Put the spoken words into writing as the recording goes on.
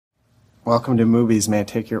Welcome to Movies. May I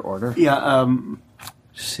take your order? Yeah,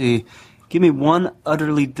 see. Give me one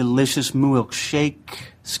utterly delicious milkshake,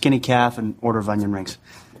 skinny calf, and order of onion rings.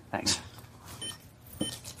 Thanks.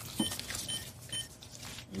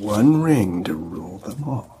 One ring to rule them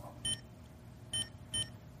all.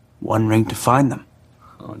 One ring to find them.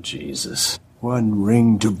 Oh, Jesus. One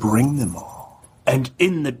ring to bring them all. And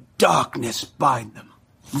in the darkness bind them.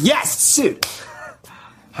 Yes, suit!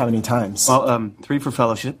 How many times? Well, 3 for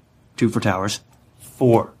fellowship, 2 for towers,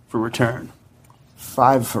 4 for return.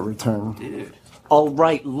 5 for return. Dude. All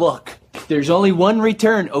right, look. There's only one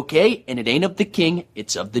return, okay? And it ain't of the king,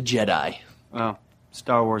 it's of the Jedi. Oh,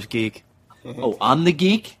 Star Wars geek. Oh, I'm the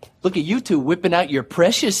geek? Look at you two whipping out your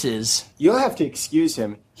preciouses. You'll have to excuse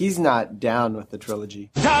him. He's not down with the trilogy.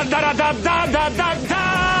 Da, da, da, da, da, da,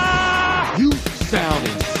 da! You sound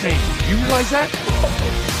insane. You realize that?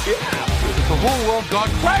 Yeah. The whole world gone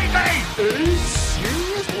crazy!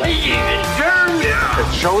 Seriously?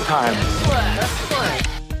 It's showtime.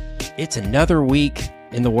 It's another week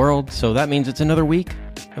in the world, so that means it's another week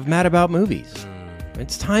of Mad About Movies.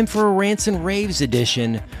 It's time for a Rants and Raves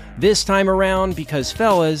edition this time around because,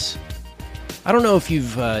 fellas, I don't know if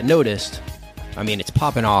you've noticed, I mean, it's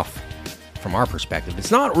popping off from our perspective.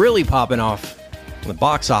 It's not really popping off on the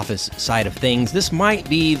box office side of things. This might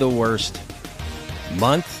be the worst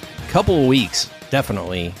month, couple of weeks,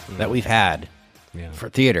 definitely, that we've had for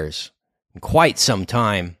theaters in quite some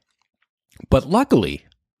time. But luckily,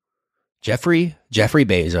 Jeffrey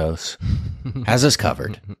Bezos has us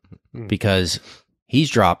covered because he's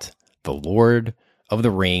dropped The Lord of the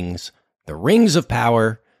Rings of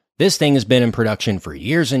Power. This thing has been in production for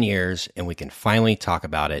years and years, and we can finally talk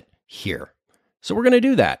about it here. So we're going to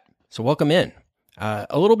do that. So welcome in.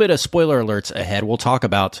 A little bit of spoiler alerts ahead. We'll talk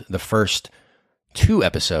about the first 2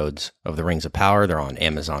 episodes of The Rings of Power. They're on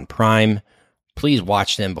Amazon Prime. Please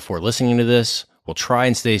watch them before listening to this. We'll try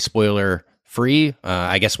and stay spoiler free.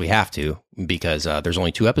 I guess we have to because there's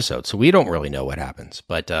only 2 episodes, so we don't really know what happens.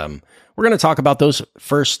 But we're going to talk about those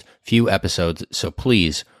first few episodes, so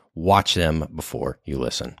please watch them before you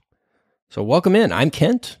listen. So welcome in. I'm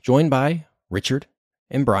Kent, joined by Richard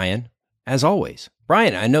and Brian, as always.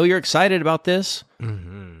 Brian, I know you're excited about this.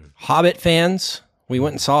 Mm-hmm. Hobbit fans, we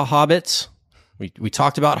went and saw Hobbits. We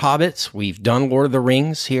talked about Hobbits. We've done Lord of the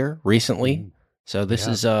Rings here recently, so this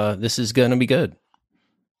is going to be good.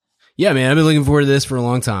 Yeah, man, I've been looking forward to this for a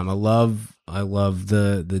long time. I love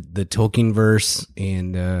the Tolkien verse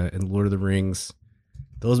and Lord of the Rings.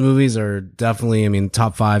 Those movies are definitely, I mean,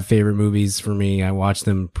 top 5 favorite movies for me. I watch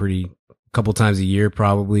them a couple times a year,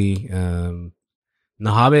 probably. And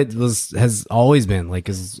The Hobbit has always been like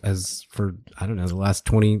as for I don't know the last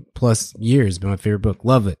 20 plus years been my favorite book.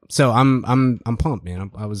 Love it. So I'm pumped, man.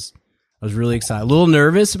 I was really excited. A little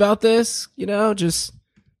nervous about this, just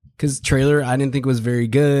because trailer I didn't think was very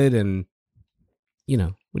good, and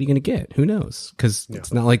what are you gonna get? Who knows? Because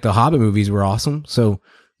it's not like the Hobbit movies were awesome. So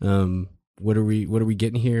what are we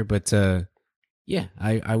getting here? But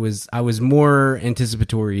I was more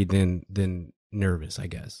anticipatory than nervous, I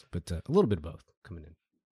guess. But a little bit of both coming in.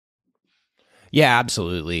 Yeah,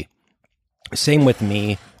 absolutely. Same with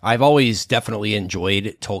me. I've always definitely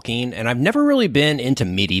enjoyed Tolkien, and I've never really been into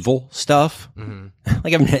medieval stuff. Mm-hmm.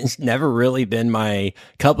 It's never really been my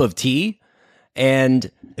cup of tea. And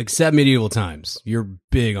except medieval times, you're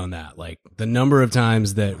big on that. Like the number of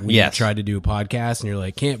times that we tried to do a podcast, and you're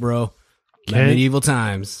like, "Can't, bro." Medieval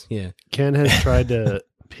times, yeah. Ken has tried to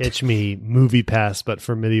pitch me Movie Pass, but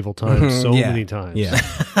for medieval times, many times. Yeah.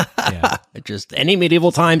 Just any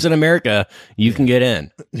medieval times in America, you can get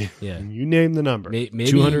in. Yeah. You name the number. Maybe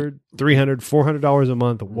 $200, $300, $400 a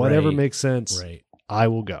month, whatever makes sense. Right. I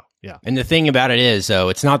will go. Yeah. And the thing about it is, though,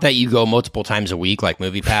 it's not that you go multiple times a week like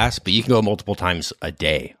Movie Pass, but you can go multiple times a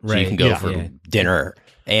day. So you can go for dinner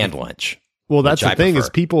and lunch. Well, that's the thing is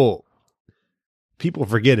people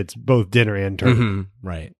forget it's both dinner and tournament. Mm-hmm.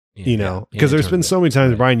 Right. Yeah, because there's been so many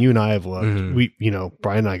times, Brian, you and I have looked. Mm-hmm.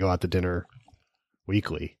 Brian and I go out to dinner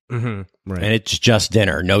weekly. Mm-hmm. Right. And it's just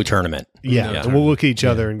dinner, no tournament. Yeah. And we'll look at each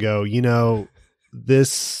other and go,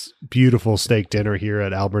 this beautiful steak dinner here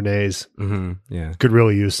at Albernays could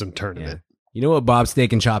really use some tournament. Yeah. You know what Bob's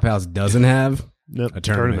Steak and Chop House doesn't have? Nope. A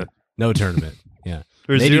tournament. No tournament. Yeah.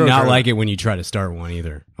 They do not like it when you try to start one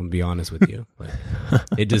either. I'm gonna be honest with you.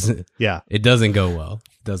 It doesn't. It doesn't go well.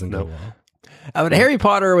 It doesn't go well. But Harry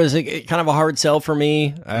Potter was kind of a hard sell for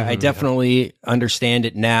me. I definitely understand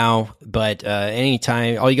it now, but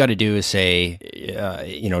anytime, all you got to do is say,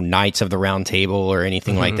 Knights of the Round Table or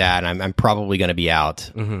anything like that, and I'm probably going to be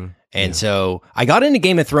out. And so I got into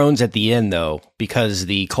Game of Thrones at the end, though, because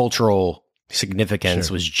the cultural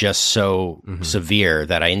significance was just so severe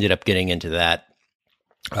that I ended up getting into that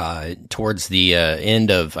towards the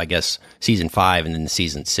end of, I guess, season 5, and then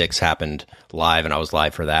season 6 happened live, and I was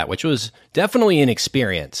live for that, which was definitely an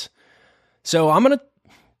experience. So I'm going to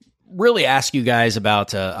really ask you guys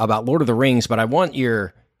about Lord of the Rings, but I want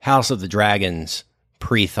your House of the Dragons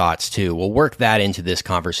pre-thoughts too. We'll work that into this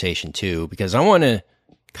conversation too, because I want to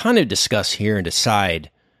kind of discuss here and decide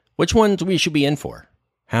which ones we should be in for.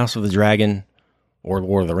 House of the Dragon or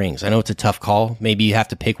Lord of the Rings. I know it's a tough call. Maybe you have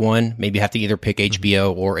to pick one. Maybe you have to either pick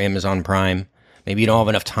HBO or Amazon Prime. Maybe you don't have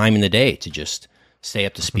enough time in the day to just stay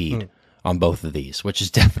up to speed on both of these, which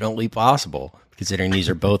is definitely possible, considering these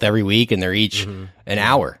are both every week and they're each an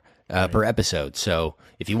hour per episode. So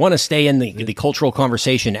if you want to stay in the cultural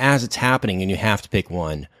conversation as it's happening and you have to pick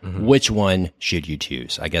one, which one should you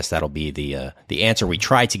choose? I guess that'll be the answer we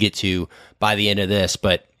try to get to by the end of this.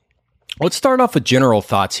 But let's start off with general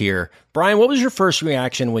thoughts here. Brian, what was your first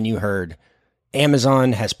reaction when you heard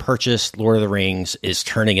Amazon has purchased Lord of the Rings, is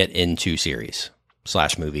turning it into series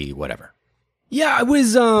 / movie, whatever? Yeah, it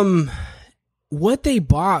was, what they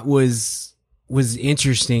bought was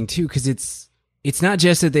interesting too, because it's not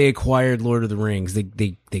just that they acquired Lord of the Rings.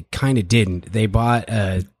 They kind of didn't. They bought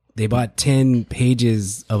 10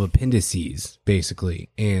 pages of appendices, basically,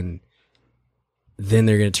 and then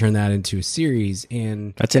they're going to turn that into a series.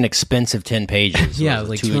 And that's an expensive 10 pages. Yeah,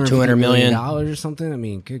 like $200 million or something. I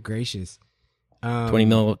mean, good gracious. 20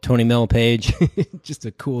 mil a page. Just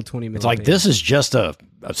a cool 20 mil. It's like, this is just a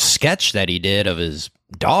sketch that he did of his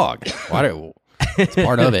dog. It's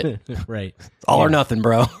part of it. Right. All or nothing,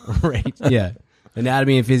 bro. Right. Yeah.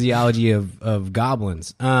 Anatomy and physiology of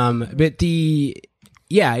goblins. But it's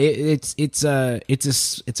a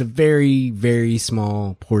very, very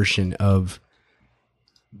small portion of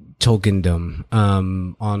Tolkiendom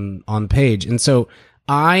on page. And so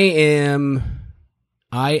I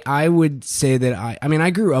would say that I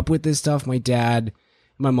grew up with this stuff. My dad and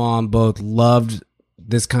my mom both loved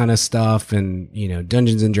this kind of stuff, and, you know,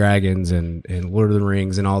 Dungeons and Dragons and Lord of the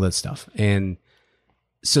Rings and all that stuff. And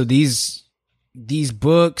so these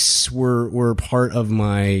books were part of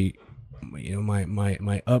my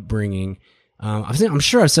upbringing. I'm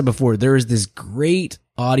sure I've said before, there was this great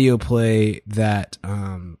audio play that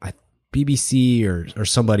BBC or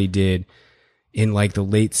somebody did in like the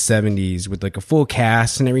late 70s with like a full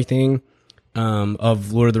cast and everything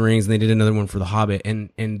of Lord of the Rings, and they did another one for The Hobbit, and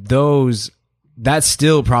that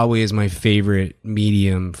still probably is my favorite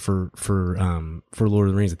medium for Lord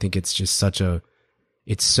of the Rings. I think it's just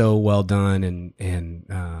it's so well done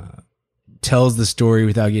and tells the story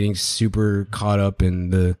without getting super caught up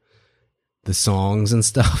in the songs and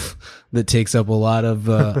stuff that takes up a lot of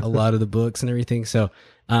the books and everything. So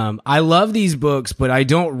I love these books, but I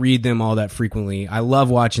don't read them all that frequently. I love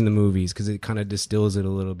watching the movies because it kind of distills it a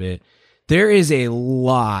little bit. There is a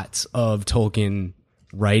lot of Tolkien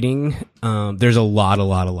writing. There's a lot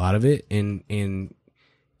of it, and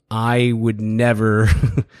I would never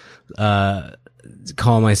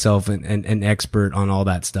call myself an expert on all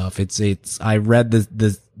that stuff. I read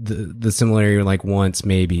the similarity like once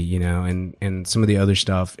maybe, you know, and some of the other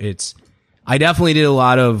stuff. I definitely did a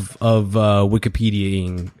lot of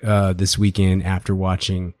Wikipediaing this weekend after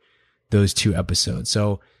watching those 2 episodes.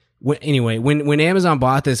 So anyway, when Amazon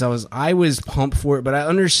bought this, I was pumped for it, but I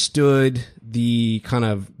understood the kind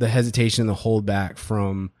of the hesitation, the holdback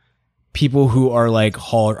from people who are like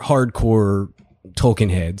hardcore Tolkien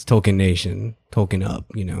heads, Tolkien Nation, Tolkien up,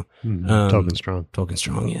 you know, Tolkien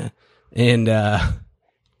strong, yeah. And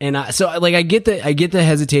so I get the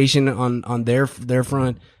hesitation on their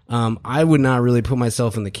front. I would not really put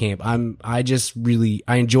myself in the camp. I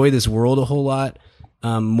enjoy this world a whole lot,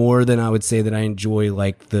 more than I would say that I enjoy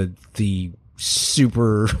like the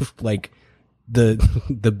super like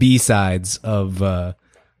the B-sides of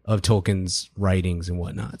Tolkien's writings and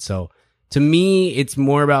whatnot. So to me, it's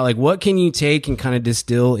more about like, what can you take and kind of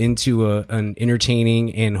distill into an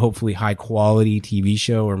entertaining and hopefully high quality TV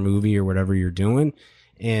show or movie or whatever you're doing,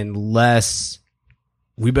 and less,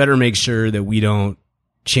 we better make sure that we don't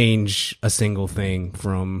change a single thing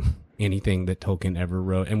from anything that Tolkien ever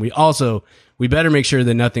wrote. And we better make sure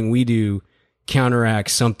that nothing we do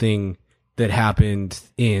counteracts something that happened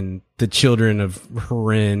in The Children of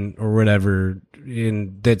Hurin or whatever,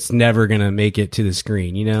 that's never going to make it to the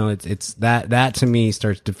screen. You know, it's that to me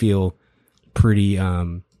starts to feel pretty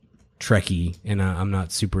Trekkie, and I'm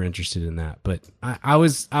not super interested in that. But I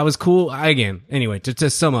was cool. Anyway, to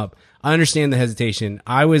sum up, I understand the hesitation.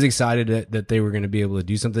 I was excited that they were going to be able to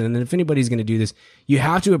do something. And then if anybody's going to do this, you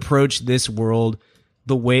have to approach this world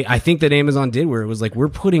the way I think that Amazon did, where it was like, we're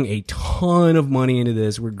putting a ton of money into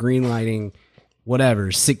this. We're greenlighting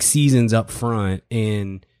whatever 6 seasons up front,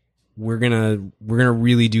 and we're gonna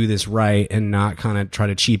really do this right and not kind of try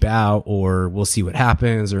to cheap out, or we'll see what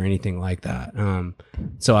happens or anything like that.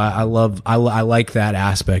 So I like that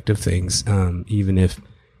aspect of things, even if,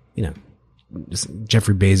 you know,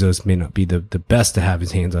 Jeffrey Bezos may not be the best to have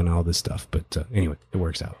his hands on all this stuff, but anyway, it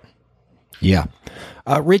works out. Yeah.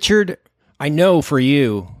 Richard, I know for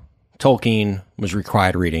you, Tolkien was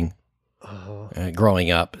required reading growing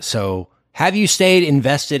up. So have you stayed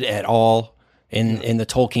invested at all in the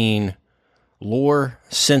Tolkien lore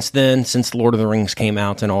since then, since Lord of the Rings came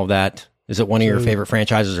out and all of that? Is it one of your favorite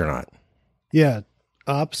franchises or not? Yeah.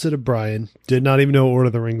 Opposite of Brian, did not even know what Lord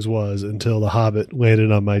of the Rings was until The Hobbit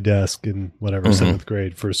landed on my desk in whatever 7th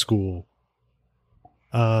grade for school.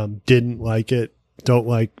 Didn't like it. Don't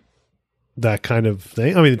like that kind of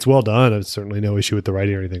thing. I mean, it's well done. There's certainly no issue with the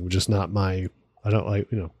writing or anything, but just not my, I don't like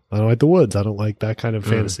the woods. I don't like that kind of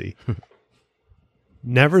fantasy.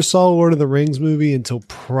 Never saw a Lord of the Rings movie until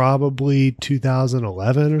probably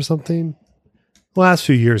 2011 or something. The last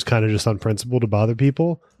few years, kind of just on principle to bother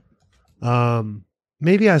people.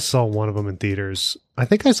 Maybe I saw one of them in theaters. I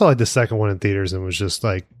think I saw like the second one in theaters and was just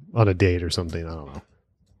like on a date or something. I don't know.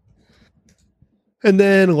 And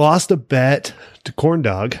then lost a bet to Corn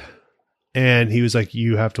Dog. And he was like,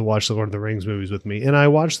 you have to watch the Lord of the Rings movies with me. And I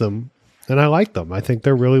watched them and I like them. I think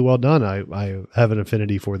they're really well done. I have an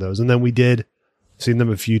affinity for those. And then we did seen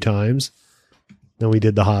them a few times. Then we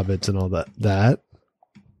did the Hobbits and all that.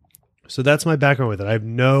 So that's my background with it. I have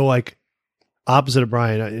no like opposite of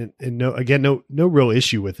Brian and no real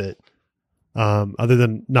issue with it. Other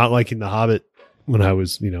than not liking the Hobbit when I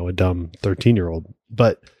was, a dumb 13-year-old,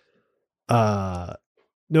 but,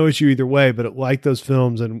 no issue either way, but I like those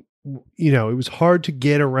films. And, it was hard to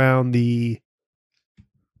get around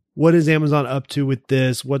what is Amazon up to with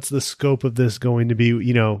this? What's the scope of this going to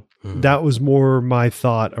be? That was more my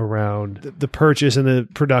thought around the purchase and the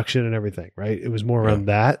production and everything, right? It was more around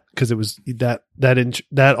that because it was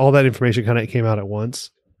that all that information kind of came out at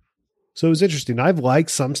once. So it was interesting. I've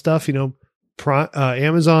liked some stuff,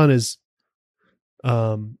 Amazon is,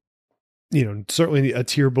 certainly a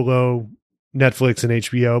tier below Netflix and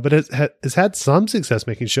HBO, but has had some success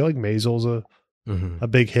making show like Maisel's a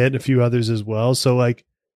big hit and a few others as well. So like,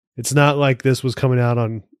 it's not like this was coming out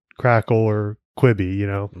on Crackle or Quibi,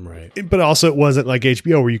 right? But also it wasn't like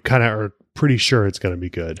HBO where you kind of are pretty sure it's going to be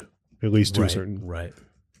good, at least to a certain right.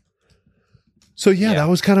 So yeah, that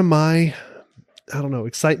was kind of my, I don't know,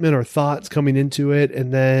 excitement or thoughts coming into it,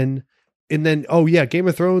 and then oh yeah, Game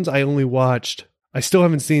of Thrones. I still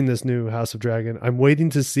haven't seen this new House of Dragon. I'm waiting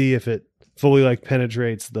to see if it fully like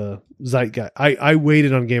penetrates the zeitgeist. I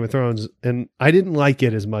waited on Game of Thrones and I didn't like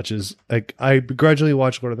it as much as like I begrudgingly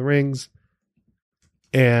watched Lord of the Rings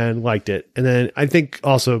and liked it. And then I think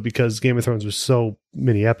also because Game of Thrones was so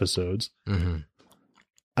many episodes,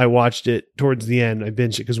 I watched it towards the end. I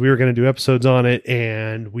binged it because we were going to do episodes on it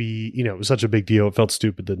and it was such a big deal. It felt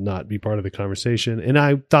stupid to not be part of the conversation. And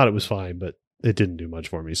I thought it was fine, but it didn't do much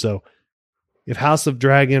for me. So if House of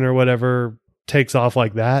Dragon or whatever takes off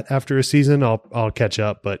like that after a season, I'll catch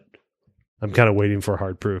up, but I'm kind of waiting for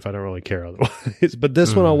hard proof. I don't really care otherwise, but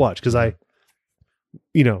this one I'll watch because I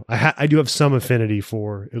do have some affinity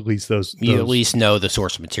for at least those. You at least know the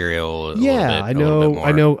source material. I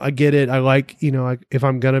know. I get it. I like, if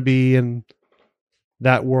I'm going to be in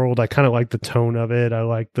that world, I kind of like the tone of it. I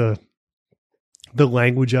like the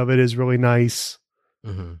language of it is really nice.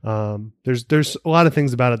 There's a lot of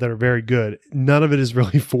things about it that are very good. None of it is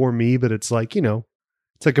really for me, but it's like,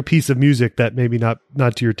 it's like a piece of music that maybe not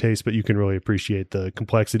to your taste, but you can really appreciate the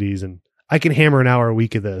complexities. And I can hammer an hour a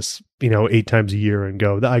week of this, 8 times a year and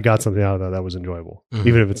go, I got something out of that was enjoyable.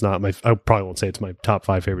 Even if it's not I probably won't say it's my top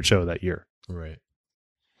 5 favorite show that year. Right.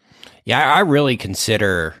 Yeah. I really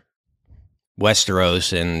consider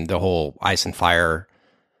Westeros and the whole Ice and Fire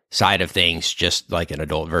side of things just like an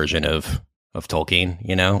adult version of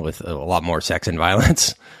Tolkien, with a lot more sex and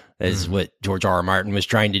violence is what George R.R. Martin was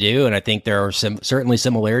trying to do. And I think there are certainly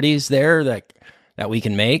similarities there that we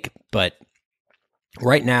can make, but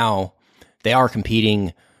right now they are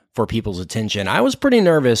competing for people's attention. I was pretty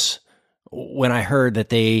nervous when I heard that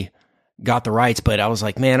they got the rights, but I was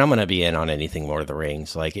like, man, I'm going to be in on anything Lord of the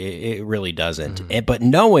Rings. Like it really doesn't. But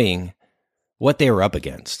knowing what they were up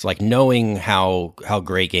against, like knowing how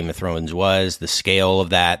great Game of Thrones was, the scale of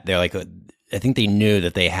that, they're like, I think they knew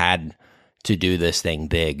that they had to do this thing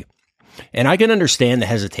big. And I can understand the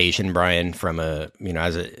hesitation, Brian, from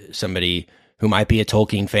somebody who might be a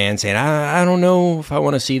Tolkien fan saying, I don't know if I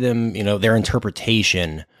want to see them, their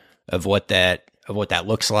interpretation of what that what that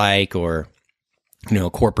looks like, or a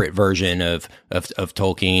corporate version of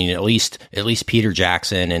Tolkien. At least Peter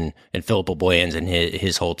Jackson and Philip Boyens and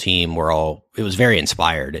his whole team were all. It was very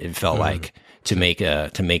inspired. It felt like to make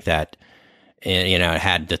that. And, it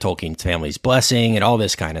had the Tolkien family's blessing and all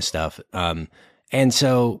this kind of stuff. And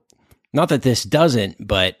so, not that this doesn't,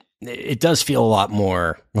 but it does feel a lot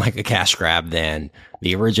more like a cash grab than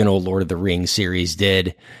the original Lord of the Rings series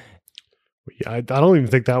did. Yeah, I don't even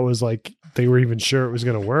think that was like they were even sure it was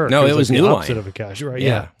going to work. No, it was like New the Line. opposite of a cash, right?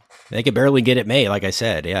 Yeah. They could barely get it made, like I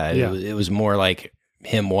said. Yeah, Yeah. It was more like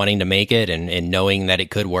him wanting to make it and knowing that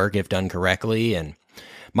it could work if done correctly. And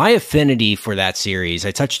my affinity for that series,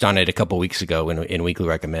 I touched on it a couple weeks ago in Weekly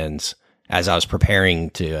Recommends as I was preparing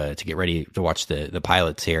to get ready to watch the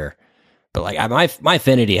pilots here. But like my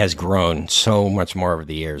affinity has grown so much more over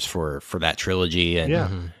the years for that trilogy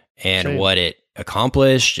and Same. what it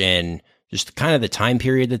accomplished and just kind of the time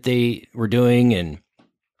period that they were doing, and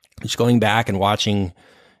just going back and watching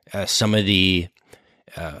some of the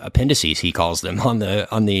appendices, he calls them, on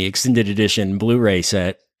the extended edition Blu-ray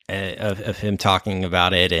set of him talking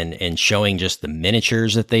about it and showing just the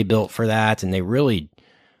miniatures that they built for that, and they really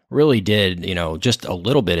did just a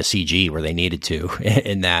little bit of CG where they needed to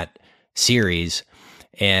in that series.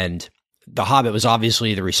 And The Hobbit was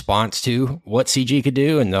obviously the response to what CG could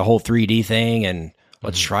do and the whole 3D thing, and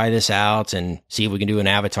let's try this out and see if we can do an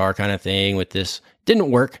Avatar kind of thing with this. Didn't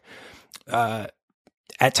work at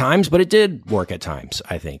times, but it did work at times.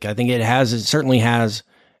 I think it certainly has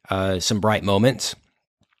some bright moments.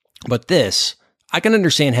 But this, I can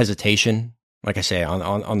understand hesitation, like I say,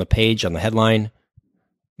 on the page, on the headline.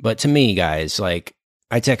 But to me, guys, like,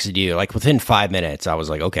 I texted you, like, within 5 minutes, I was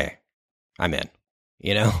like, okay, I'm in.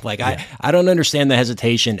 I don't understand the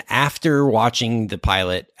hesitation after watching the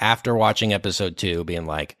pilot, after watching episode 2, being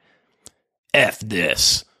like, F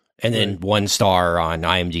this. And then 1 star on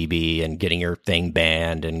IMDb and getting your thing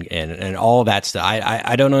banned and all that stuff.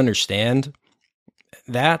 I don't understand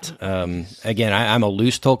that. Again, I'm a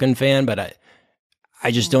loose Tolkien fan, but I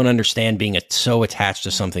just don't understand being so attached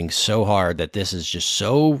to something so hard that this is just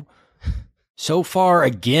so far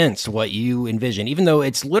against what you envision, even though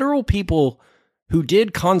it's literal people who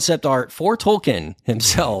did concept art for Tolkien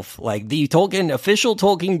himself, like the Tolkien official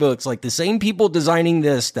Tolkien books, like the same people designing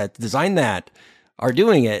this that designed that are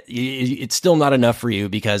doing it. It's still not enough for you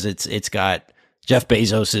because it's got Jeff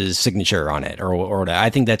Bezos's signature on it, or I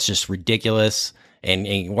think that's just ridiculous.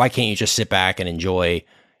 And why can't you just sit back and enjoy?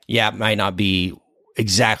 Yeah, it might not be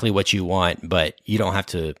exactly what you want, but you don't have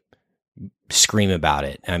to scream about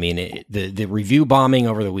it. I mean, the review bombing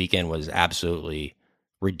over the weekend was absolutely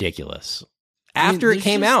ridiculous. After it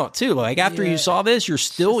came out too, like after you saw this, you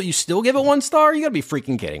still give it 1 star? You gotta be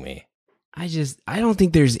freaking kidding me. I don't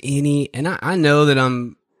think there's any, and I know that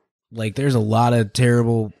I'm like, there's a lot of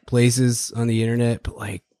terrible places on the internet, but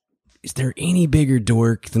like, is there any bigger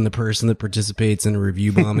dork than the person that participates in a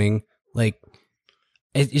review bombing? Like,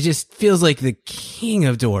 it just feels like the king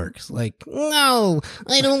of dorks. Like, no,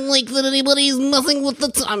 I don't like that anybody's messing with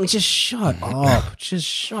the time. Just shut up. Just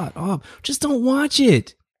shut up. Just don't watch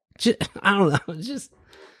it. I don't know.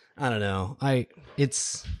 I don't know.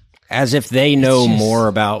 It's as if they know more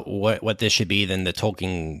about what this should be than the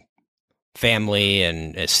Tolkien family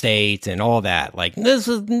and estate and all that. Like, this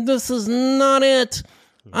is not it.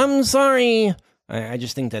 I'm sorry. I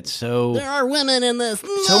just think that's so. There are women in this.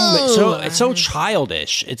 So it's so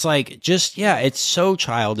childish. It's like it's so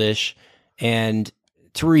childish. And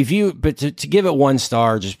to review, but to give it 1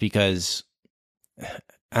 star just because,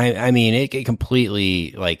 I mean, it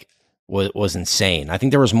completely like was insane. I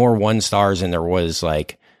think there was more 1 stars than there was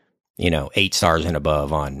like 8 stars and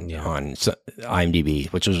above on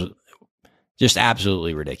IMDb, which was just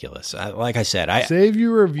absolutely ridiculous. Like I said, save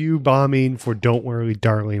your review bombing for Don't Worry,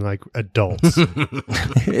 Darling, like adults.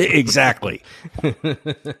 Exactly.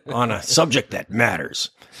 On a subject that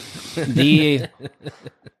matters.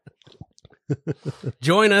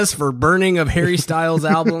 Join us for burning of Harry Styles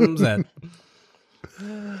albums at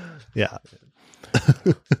Yeah.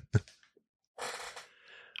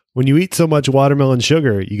 When you eat so much watermelon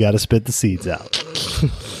sugar, you got to spit the seeds out.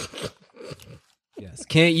 Yes.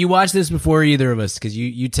 Can't you watch this before either of us? Because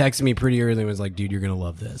you texted me pretty early and was like, dude, you're going to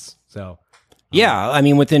love this. So, yeah, I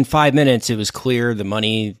mean, within 5 minutes, it was clear the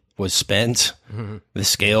money was spent. Mm-hmm. The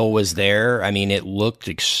scale was there. I mean, it looked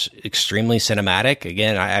extremely cinematic.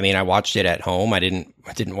 Again, I mean, I watched it at home. I didn't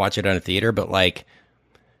watch it on a theater, but like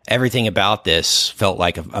everything about this felt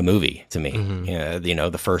like a movie to me.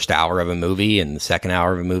 Mm-hmm. The first hour of a movie and the second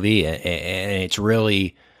hour of a movie, and it's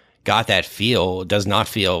really got that feel. It does not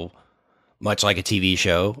feel much like a TV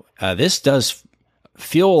show. This does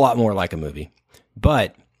feel a lot more like a movie.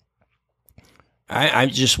 But I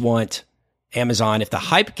just want Amazon, if the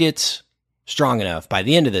hype gets strong enough by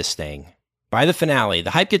the end of this thing, by the finale,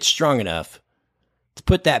 the hype gets strong enough to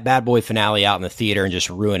put that bad boy finale out in the theater and just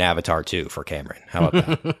ruin Avatar 2 for Cameron. How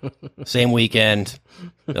about that? Same weekend.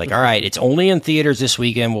 Be like, all right, it's only in theaters this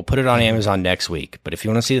weekend. We'll put it on Amazon next week. But if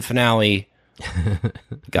you want to see the finale,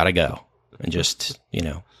 gotta go. And just,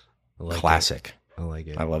 classic. I like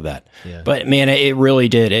it. I love that. Yeah. But man, it really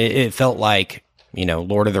did. It felt like,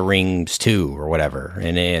 Lord of the Rings 2 or whatever.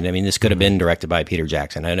 And I mean, this could have been directed by Peter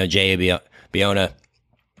Jackson. I know J.A. Biona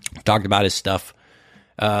talked about his stuff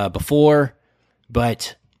before,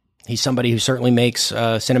 but he's somebody who certainly makes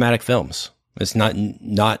cinematic films. It's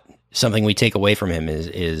not something we take away from him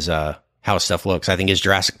is how stuff looks. I think his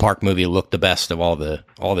Jurassic Park movie looked the best of all the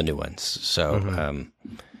new ones. So,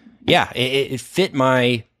 it fit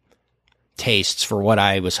my tastes for what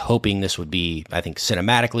I was hoping this would be. I think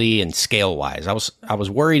cinematically and scale wise, I was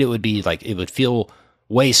worried it would be like it would feel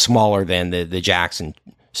way smaller than the Jackson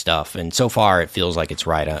stuff, and so far it feels like it's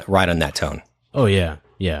right on that tone. Oh yeah.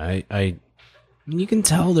 I mean, you can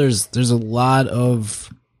tell there's a lot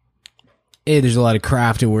of there's a lot of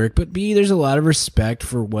craft at work, but B, there's a lot of respect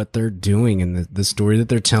for what they're doing and the story that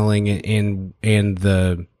they're telling and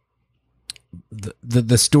the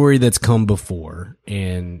story that's come before.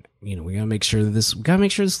 And we gotta make sure this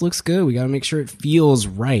looks good. We gotta make sure it feels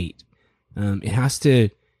right.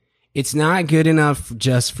 It's not good enough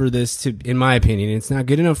just for this to, in my opinion, it's not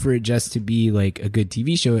good enough for it just to be like a good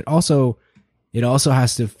TV show. It also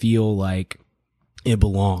has to feel like it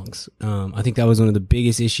belongs. I think that was one of the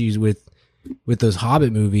biggest issues with those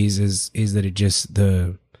Hobbit movies is that it just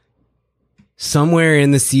somewhere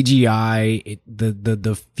in the CGI,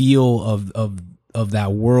 the feel of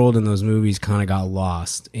that world in those movies kind of got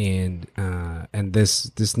lost. And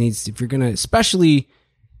this needs, if you're gonna, especially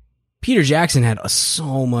Peter Jackson had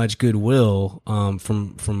so much goodwill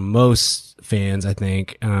from most fans, I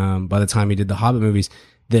think, by the time he did the Hobbit movies,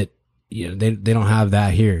 that they don't have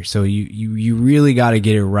that here. So you really got to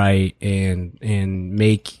get it right and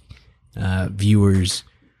make viewers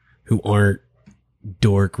who aren't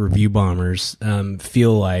dork review bombers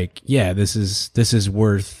feel like, yeah, this is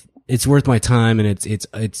worth my time, and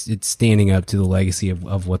it's standing up to the legacy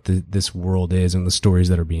of what this world is and the stories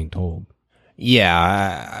that are being told.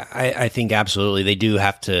 Yeah, I think absolutely they do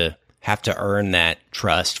have to earn that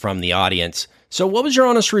trust from the audience. So what was your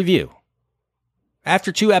honest review?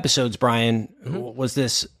 After 2 episodes, Brian, was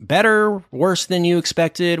this better, worse than you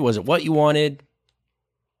expected? Was it what you wanted?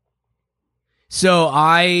 So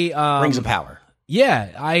Rings of Power.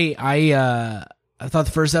 Yeah, I thought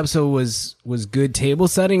the first episode was good table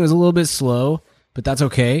setting. It was a little bit slow, but that's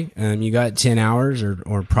okay. You got 10 hours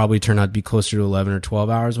or probably turn out to be closer to 11 or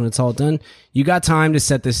 12 hours when it's all done. You got time to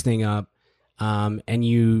set this thing up. And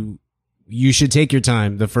you should take your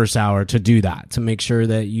time the first hour to do that, to make sure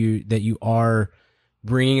that you are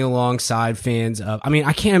bringing alongside fans of, I mean,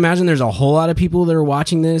 I can't imagine there's a whole lot of people that are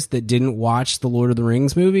watching this that didn't watch the Lord of the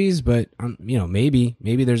Rings movies, but maybe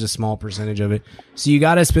there's a small percentage of it. So you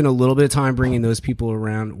got to spend a little bit of time bringing those people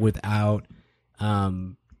around without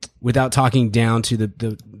talking down to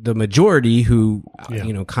the majority who,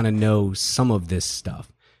 kind of know some of this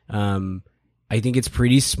stuff. I think it's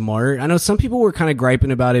pretty smart. I know some people were kind of griping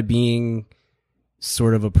about it being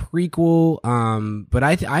sort of a prequel, but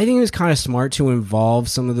I think it was kind of smart to involve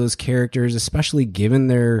some of those characters, especially given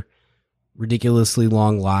their ridiculously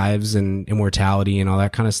long lives and immortality and all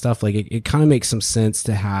that kind of stuff. Like it kind of makes some sense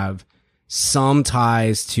to have some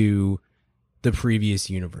ties to the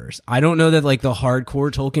previous universe. I don't know that like the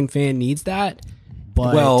hardcore Tolkien fan needs that,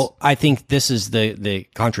 but well, I think this is the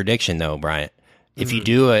contradiction though, Brian. If you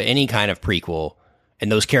do any kind of prequel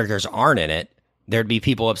and those characters aren't in it, there'd be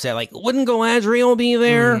people upset. Like, wouldn't Galadriel be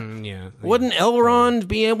there? Wouldn't Elrond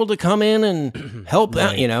be able to come in and help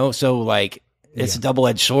out? So like, it's a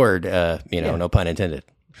double-edged sword. No pun intended.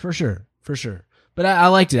 For sure. But I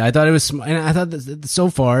liked it. I thought it was, and I thought that so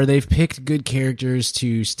far they've picked good characters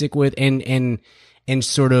to stick with, and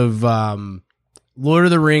sort of Lord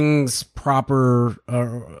of the Rings proper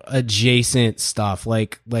adjacent stuff,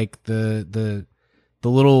 like the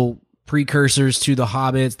little precursors to the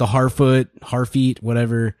Hobbits, the Harfeet,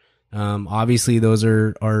 whatever. Obviously those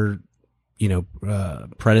are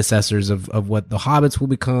predecessors of what the Hobbits will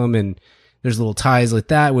become, and there's little ties like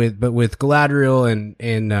that with Galadriel and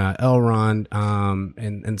Elrond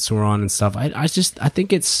and Sauron and stuff. I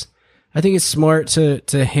think it's smart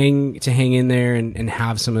to hang in there and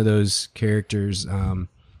have some of those characters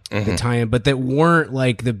that tie in, but that weren't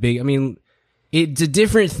like the big. I mean, it's a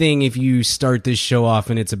different thing if you start this show off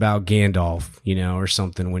and it's about Gandalf, or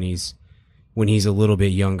something when he's when he's a little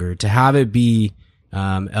bit younger. To have it be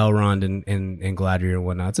Elrond and Galadriel and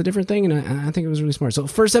whatnot, it's a different thing, and I think it was really smart. So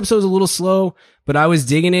first episode was a little slow, but I was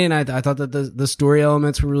digging it. I thought that the story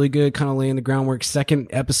elements were really good, kind of laying the groundwork. Second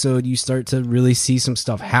episode, you start to really see some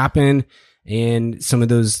stuff happen, and some of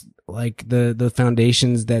those, like the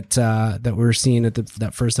foundations that we're seeing at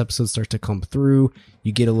that first episode start to come through.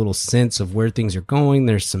 You get a little sense of where things are going.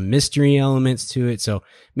 There's some mystery elements to it. So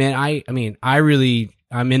man,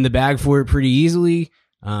 I'm in the bag for it pretty easily.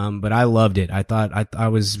 But I loved it. I thought I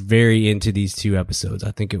was very into these 2 episodes.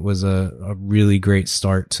 I think it was a really great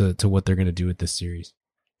start to what they're going to do with this series.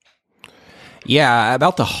 Yeah,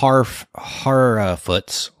 about the horror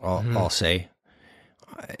foots, I'll say.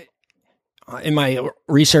 In my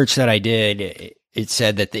research that I did, it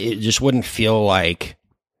said that it just wouldn't feel like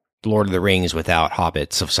Lord of the Rings without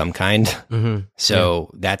hobbits of some kind. Mm-hmm.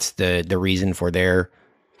 So that's the reason for their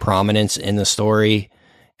prominence in the story.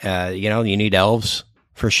 You need elves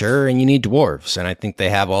for sure, and you need dwarves, and I think they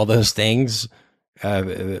have all those things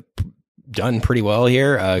done pretty well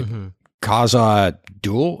here.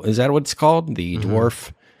 Khazad-dûl, is that what it's called? The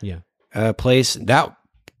dwarf place. That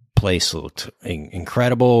place looked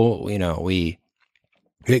incredible. We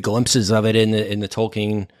get glimpses of it in the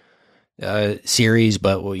Tolkien series,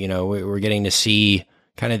 but we're getting to see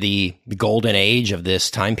kind of the golden age of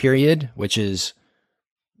this time period, it's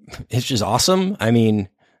just awesome. I mean,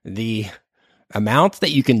 the amount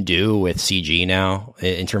that you can do with CG now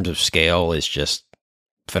in terms of scale is just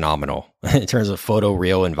phenomenal. In terms of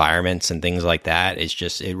photoreal environments and things like that,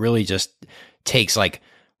 it really just takes like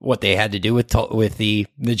what they had to do with the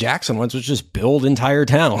Jackson ones, was just build entire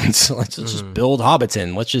towns. Let's just build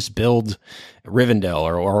Hobbiton. Let's just build Rivendell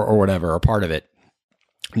or whatever, or part of it.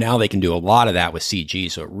 Now they can do a lot of that with CG,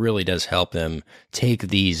 so it really does help them take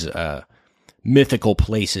these mythical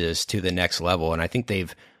places to the next level. And I think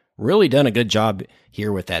they've really done a good job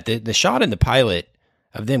here with that. The shot in the pilot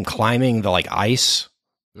of them climbing the ice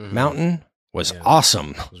mountain was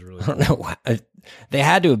awesome. It was really I don't know. They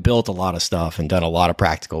had to have built a lot of stuff and done a lot of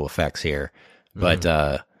practical effects here. But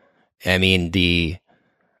I mean, the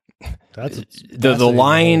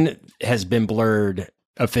line has been blurred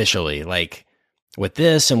officially. Like with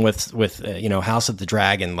this and with House of the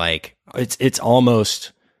Dragon, like it's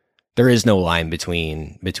almost, there is no line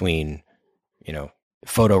between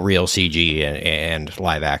photoreal CG and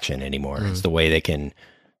live action anymore. It's the way they can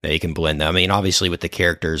blend them. I mean, obviously with the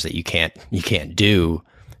characters that you can't do,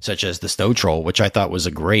 such as the Snow Troll, which I thought was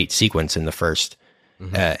a great sequence in the first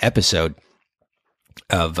episode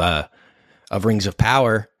of Rings of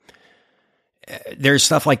Power. There's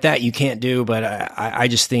stuff like that you can't do, but I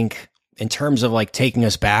just think in terms of like taking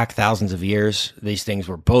us back thousands of years, these things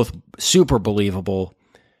were both super believable.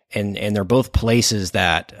 And they're both places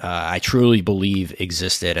that I truly believe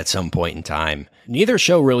existed at some point in time. Neither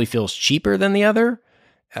show really feels cheaper than the other.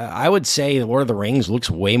 I would say The Lord of the Rings looks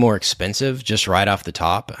way more expensive just right off the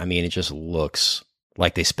top. I mean, it just looks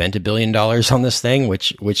like they spent $1 billion on this thing,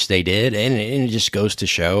 which they did. And it just goes to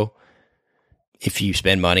show, if you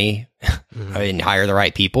spend money and hire the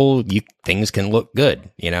right people, things can look good.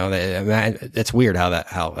 That's weird how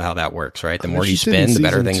that works, right? The more you spend, the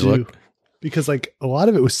better things look. Because like a lot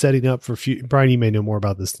of it was setting up for Brian, you may know more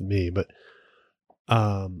about this than me, but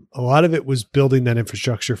a lot of it was building that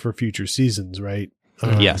infrastructure for future seasons, right?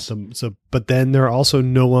 Yes. But then they're also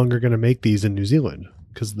no longer going to make these in New Zealand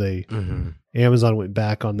because Amazon went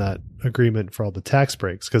back on that agreement for all the tax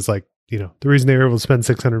breaks. Because the reason they were able to spend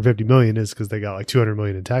 $650 million is because they got like $200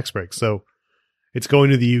 million in tax breaks. So it's going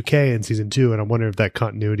to the UK in season 2, and I'm wondering if that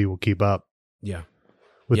continuity will keep up. Yeah.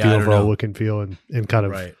 With the overall look and feel and kind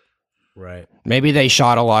of Right. Maybe they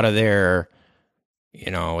shot a lot of their,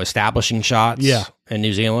 establishing shots in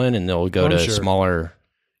New Zealand, and they'll go to smaller,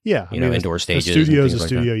 indoor stages. The studio's a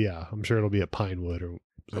studio, yeah. I'm sure it'll be at Pinewood or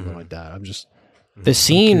something like that. The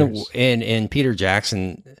scene in Peter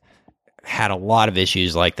Jackson had a lot of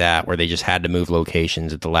issues like that, where they just had to move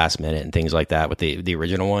locations at the last minute and things like that with the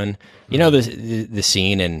original one. The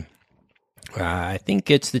scene in, I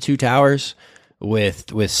think it's the Two Towers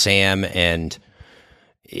with Sam and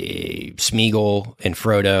Smeagol and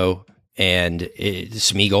Frodo, and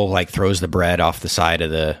Smeagol throws the bread off the side of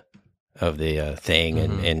the thing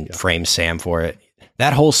and frames Sam for it.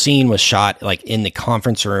 That whole scene was shot in the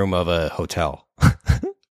conference room of a hotel.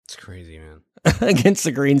 It's crazy, man. Against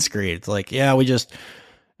the green screen. It's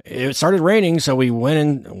it started raining, so we went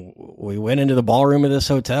into the ballroom of this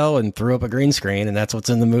hotel and threw up a green screen, and that's what's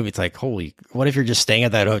in the movie. It's like, holy, what if you're just staying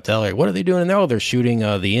at that hotel? What are they doing in there? Oh, they're shooting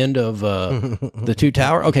the end of the Two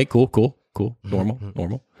Tower. Okay, cool.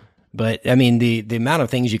 Normal. But I mean, the amount of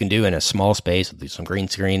things you can do in a small space with some green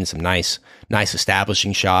screen, some nice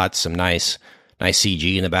establishing shots, some nice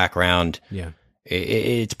CG in the background. Yeah.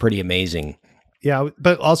 It's pretty amazing. Yeah,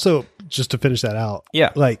 but also just to finish that out.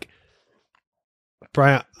 Yeah. Like,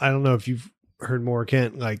 Brian, I don't know if you've heard more,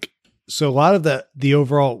 Kent. Like, so a lot of the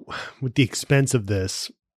overall, with the expense of this,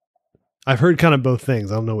 I've heard kind of both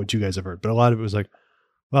things. I don't know what you guys have heard, but a lot of it was like,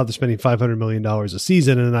 wow, they're spending $500 million a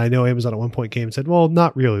season. And I know Amazon at one point came and said, well,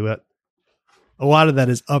 not really. But a lot of that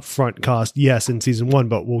is upfront cost, yes, in season 1,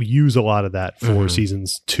 but we'll use a lot of that for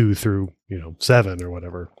seasons 2 through 7 or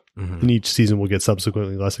whatever. And each season will get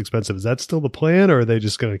subsequently less expensive. Is that still the plan, or are they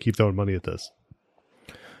just going to keep throwing money at this?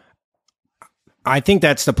 I think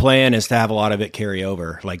that's the plan, is to have a lot of it carry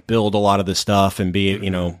over, like build a lot of the stuff and be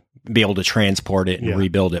able to transport it and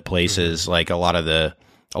rebuild it places, like a lot of the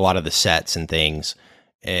sets and things.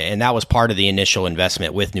 And that was part of the initial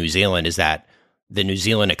investment with New Zealand, is that the New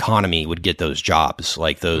Zealand economy would get those jobs,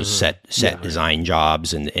 like those set design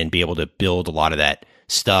jobs, and be able to build a lot of that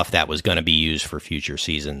stuff that was going to be used for future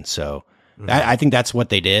seasons. So I think that's what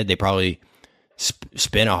they did. They probably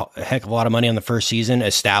spent a heck of a lot of money on the first season,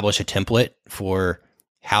 establish a template for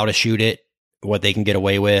how to shoot it, what they can get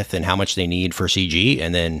away with, and how much they need for CG,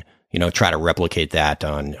 and then try to replicate that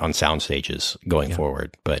on sound stages going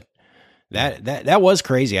forward. But that was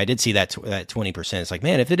crazy. I did see that 20%. It's like,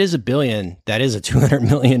 man, if it is $1 billion, that is a $200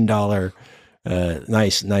 million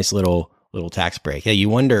nice little tax break. Yeah, you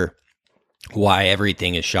wonder why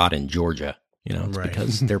everything is shot in Georgia. It's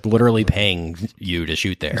because they're literally paying you to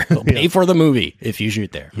shoot there. They'll pay for the movie if you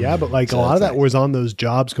shoot there. Yeah, but a lot of that was on those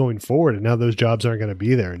jobs going forward, and now those jobs aren't going to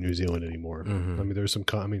be there in New Zealand anymore. I mean, there's some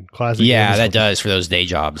classic. Yeah, Amazon. that does for those day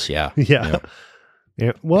jobs. Yeah. Yeah.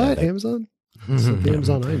 What? Amazon?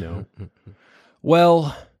 Amazon, I know.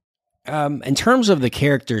 Well, in terms of the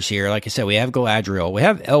characters here, like I said, we have Galadriel, we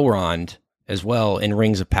have Elrond as well in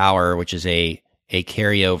Rings of Power, which is a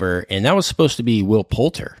carryover, and that was supposed to be Will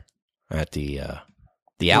Poulter at the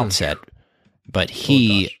outset, but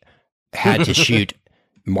he had to shoot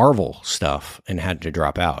Marvel stuff and had to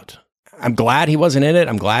drop out. I'm glad he wasn't in it.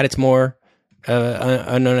 I'm glad it's more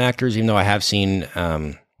unknown actors, even though I have seen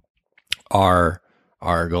our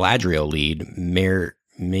Galadriel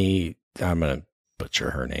lead, I'm gonna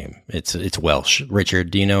butcher her name. It's Welsh.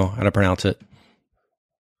 Richard, do you know how to pronounce it?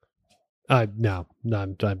 No,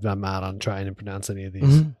 I'm out on trying to pronounce any of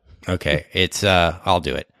these. Okay, it's I'll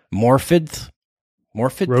do it. Morfydd.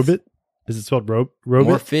 Robit? Is it spelled Robit?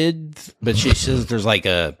 Morfydd, but she says there's like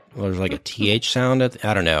a th sound.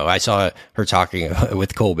 I don't know. I saw her talking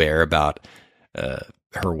with Colbert about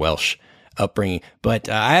her Welsh upbringing, but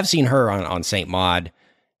I have seen her on Saint Maud.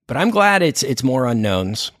 But I'm glad it's more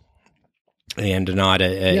unknowns and not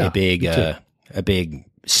a big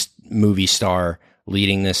movie star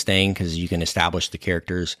leading this thing, because you can establish the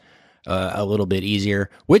characters a little bit easier.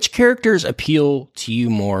 Which characters appeal to you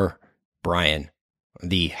more, Brian?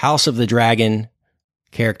 The House of the Dragon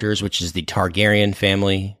characters, which is the Targaryen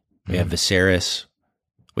family. We have Viserys.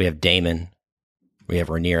 We have Daemon. We have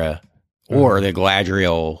Rhaenyra. Or the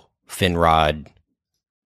Galadriel, Finrod,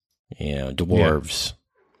 dwarves.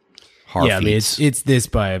 Harfies. Yeah, I mean, it's this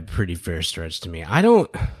by a pretty fair stretch to me.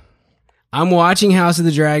 I'm watching House of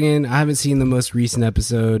the Dragon. I haven't seen the most recent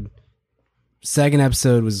episode. Second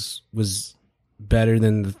episode was better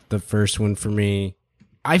than the first one for me.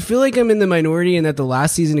 I feel like I'm in the minority in that the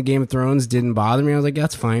last season of Game of Thrones didn't bother me. I was like,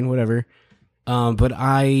 that's fine, whatever. But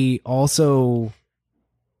I was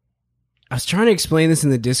trying to explain this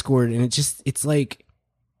in the Discord, and it's like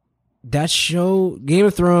that show, Game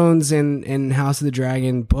of Thrones and House of the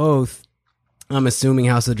Dragon, both. I'm assuming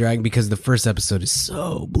House of the Dragon because the first episode is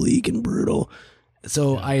so bleak and brutal.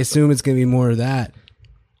 So I assume it's going to be more of that.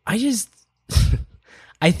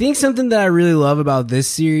 I think something that I really love about this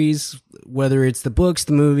series, whether it's the books,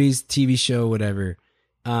 the movies, TV show, whatever,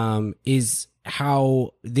 is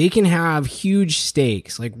how they can have huge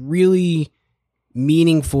stakes, like really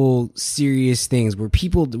meaningful, serious things where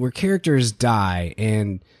characters die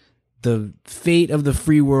and the fate of the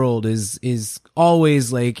free world is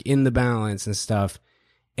always like in the balance and stuff.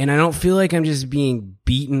 And I don't feel like I'm just being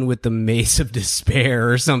beaten with the mace of despair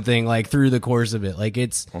or something like through the course of it. Like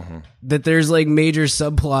it's that there's like major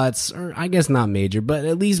subplots, or I guess not major, but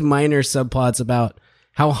at least minor subplots about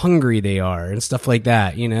how hungry they are and stuff like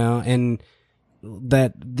that, and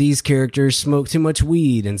that these characters smoke too much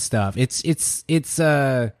weed and stuff.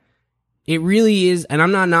 It really is, and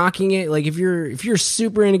I'm not knocking it. Like if you're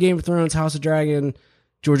super into Game of Thrones, House of Dragon,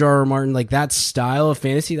 George R.R. Martin, like that style of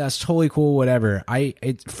fantasy, that's totally cool. Whatever.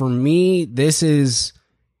 For me, this is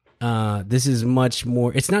this is much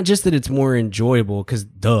more. It's not just that it's more enjoyable because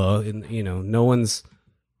no one's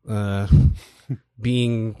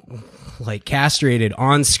being like castrated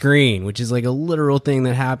on screen, which is like a literal thing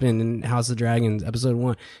that happened in House of Dragons episode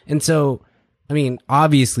 1. And so, I mean,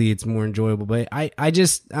 obviously it's more enjoyable, but I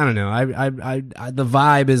don't know. I the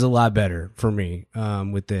vibe is a lot better for me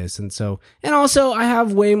with this, and also I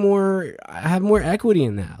have more equity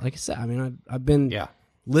in that. Like I said, I mean, I've been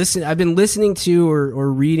listening to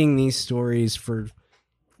or reading these stories for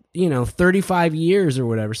 35 years or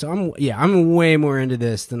whatever. So I'm way more into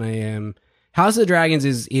this than I am. House of Dragons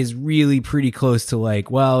is really pretty close to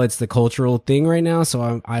like, well, it's the cultural thing right now,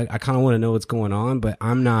 so I kind of want to know what's going on, but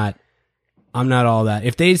I'm not all that.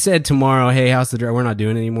 If they said tomorrow, hey, House of Dragons, we're not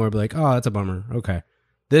doing it anymore, I'd be like, oh, that's a bummer. Okay.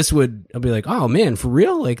 I'll be like, oh man, for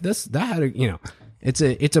real? Like that had a,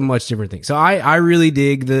 it's a much different thing. So I really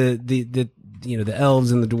dig the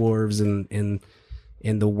elves and the dwarves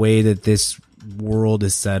and the way that this world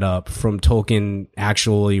is set up, from Tolkien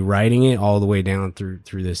actually writing it all the way down through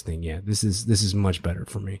this thing. Yeah, this is much better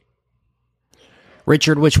for me.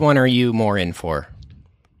 Richard, which one are you more in for?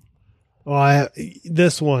 Oh,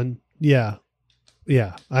 this one. Yeah.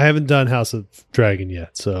 I haven't done House of Dragon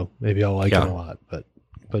yet, so maybe I'll like it a lot.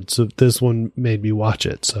 But so this one made me watch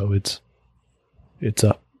it, so it's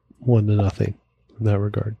up 1-0 in that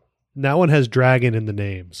regard. And that one has dragon in the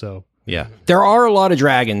name, so. Yeah. There are a lot of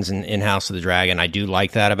dragons in House of the Dragon. I do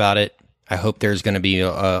like that about it. I hope there's going to be a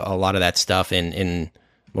lot of that stuff in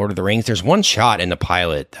Lord of the Rings. There's one shot in the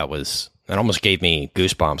pilot that almost gave me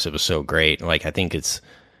goosebumps. It was so great. Like, I think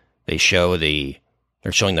they're showing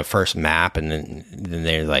the first map, and then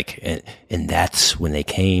they're like, and that's when they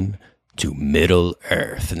came to Middle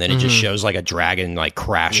Earth, and then it just shows like a dragon like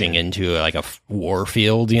crashing into like a war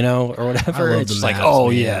field, or whatever. It's just maps, like, oh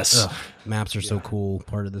man. yes. Ugh, maps are so cool,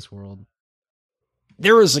 part of this world.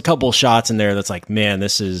 There was a couple shots in there that's like, man,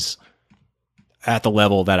 this is at the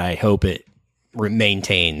level that I hope it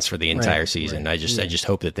maintains for the entire season. Right. I just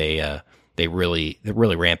hope that they really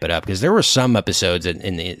ramp it up, because there were some episodes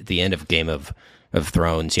in the end of Game of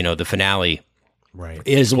Thrones, the finale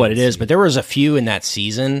is what it is, but there was a few in that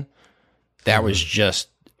season that was just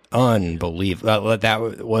unbelievable. That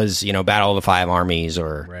was, Battle of the Five Armies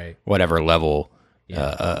or whatever level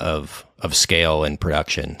of scale and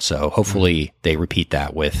production. So hopefully they repeat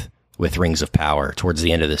that with Rings of Power towards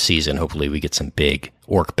the end of the season. Hopefully we get some big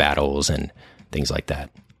orc battles and things like that,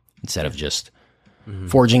 instead of just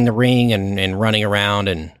forging the ring and running around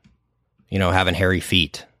and, having hairy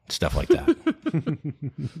feet, stuff like that.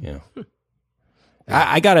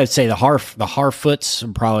 I gotta say the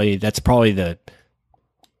Harfoots that's probably the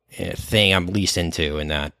thing I'm least into in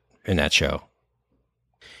that show.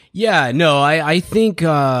 Yeah, no, I think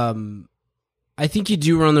you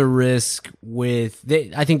do run the risk with.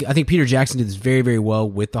 I think Peter Jackson did this very, very well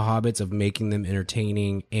with the Hobbits, of making them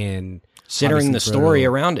entertaining and centering the story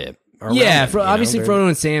around it. Obviously Frodo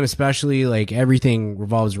and Sam, especially, like everything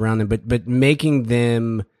revolves around them, but making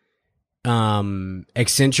them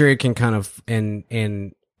eccentric and kind of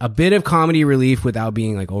and a bit of comedy relief without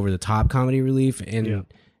being like over the top comedy relief, and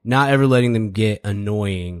not ever letting them get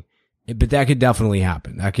annoying. But that could definitely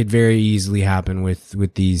happen. That could very easily happen with the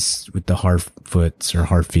Harfoots or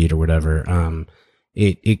Harfeet or whatever.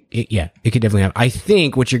 It could definitely happen. I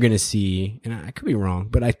think what you're going to see, and I could be wrong,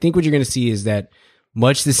 but I think what you're going to see is that,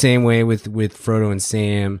 much the same way with Frodo and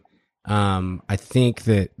Sam, I think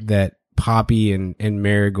that Poppy and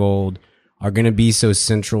Marigold are going to be so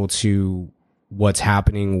central to what's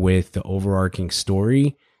happening with the overarching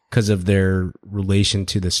story because of their relation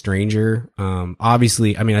to the stranger.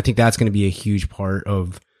 Obviously, I mean, I think that's going to be a huge part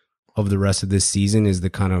of the rest of this season, is the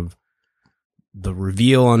kind of the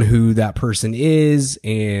reveal on who that person is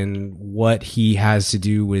and what he has to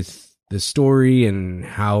do with the story and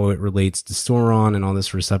how it relates to Sauron and all this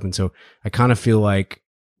sort of stuff. And so I kind of feel like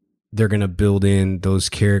they're going to build in those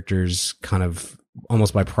characters kind of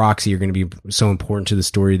almost by proxy, are going to be so important to the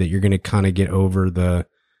story that you're going to kind of get over the,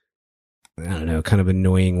 I don't know, kind of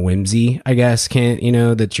annoying whimsy, I guess,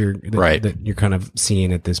 that you're kind of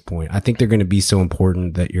seeing at this point. I think they're going to be so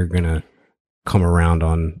important that you're going to come around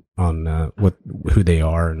on who they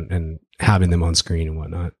are and having them on screen and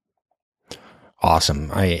whatnot.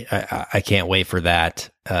 Awesome. I can't wait for that.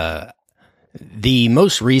 The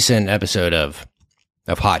most recent episode of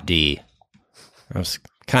Hot D, I was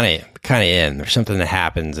kind of in. There's something that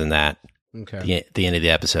happens in that. Okay. The end of the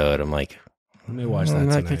episode, I'm like, let me watch that.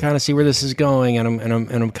 I can kind of see where this is going, and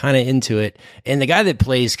I'm kind of into it. And the guy that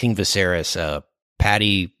plays King Viserys,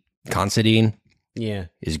 Paddy Considine,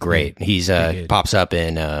 is great. He's pops up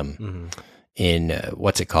in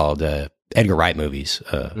what's it called? Edgar Wright movies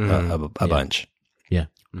a bunch. Yeah.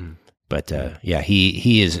 But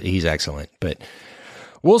he's excellent. But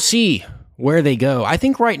we'll see where they go. I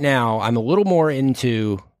think right now I'm a little more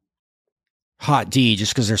into Hot D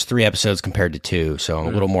just because there's 3 episodes compared to 2, so I'm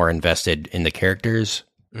a little more invested in the characters.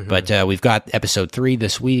 But we've got episode 3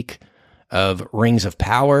 this week of Rings of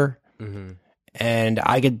Power, and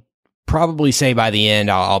I could probably say by the end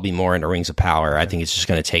I'll be more into Rings of Power. I think it's just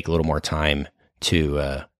going to take a little more time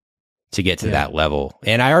to get to that level.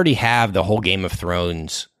 And I already have the whole Game of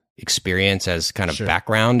Thrones experience as kind of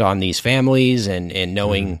background on these families and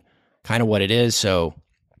knowing kind of what it is. So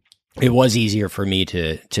it was easier for me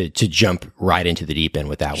to jump right into the deep end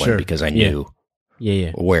with that one because I knew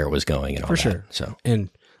where it was going and all that. So, and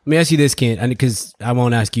let me ask you this, Kent, because I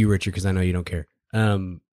won't ask you, Richard, because I know you don't care.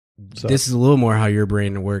 This is a little more how your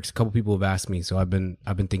brain works. A couple people have asked me, so I've been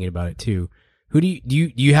thinking about it too. Who do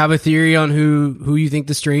you have a theory on who you think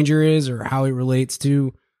the stranger is or how it relates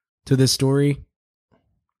to this story?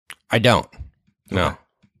 I don't. No.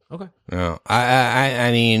 Okay. No. I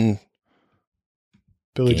mean,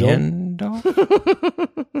 Billy Joel?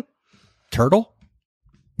 Gandalf? Turtle?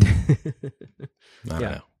 I don't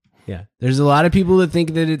know. Yeah. There's a lot of people that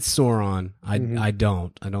think that it's Sauron. I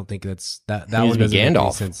don't. I don't think that one doesn't make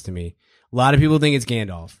any sense to me. A lot of people think it's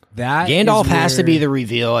Gandalf. Gandalf has to be the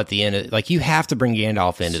reveal at the end. Like, you have to bring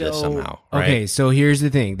Gandalf into this somehow. Right? Okay, so here's the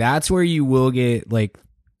thing. That's where you will get like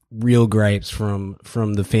real gripes from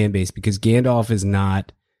the fan base, because Gandalf is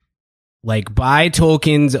not, like, by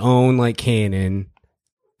Tolkien's own like canon.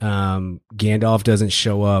 Gandalf doesn't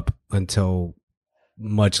show up until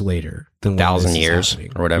much later than 1,000 years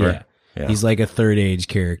or whatever. Yeah. He's like a third age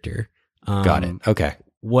character. Got it. Okay.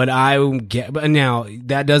 What I get, but now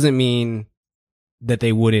that doesn't mean that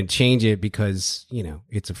they wouldn't change it, because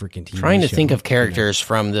it's a freaking TV Trying to show, think of characters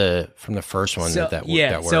from the first one that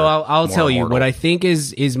were so I'll tell you immortal. what I think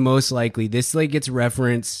is most likely. This like gets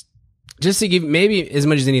referenced just to give maybe as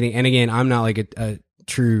much as anything. And again, I'm not like a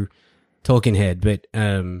true Tolkien head, but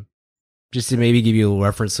just to maybe give you a little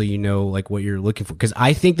reference so you know like what you're looking for. Because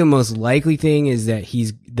I think the most likely thing is that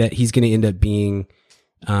he's going to end up being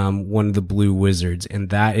one of the blue wizards, and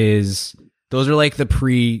those are like the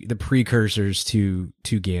precursors to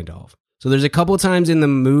Gandalf. So there's a couple times in the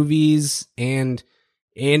movies and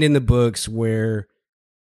in the books where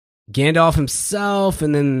Gandalf himself,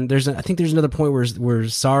 and then I think there's another point where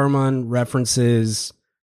Saruman references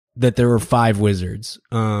that there were 5 wizards.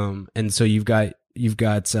 And so you've got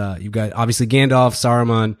obviously Gandalf,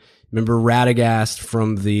 Saruman. Remember Radagast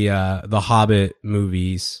from the Hobbit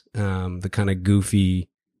movies, the kind of goofy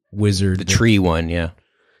wizard, the tree one, that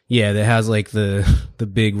has like the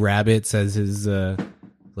big rabbits as his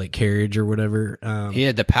like carriage or whatever. He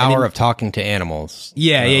had the power of talking to animals.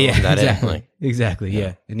 Exactly.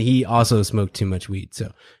 Yeah, and he also smoked too much weed.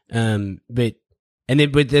 So, but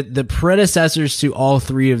the predecessors to all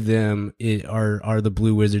 3 of them are the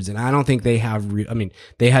blue wizards, and I don't think they have.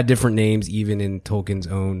 They had different names even in Tolkien's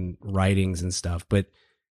own writings and stuff, but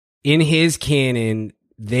in his canon,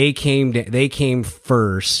 they came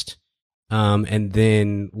first, and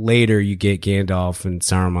then later you get Gandalf and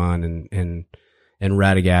Saruman and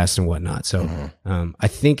Radagast and whatnot. So, I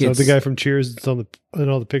think it's the guy from Cheers. It's in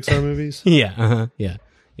all the Pixar movies. Yeah.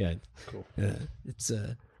 Cool. It's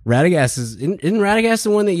Radagast isn't Radagast the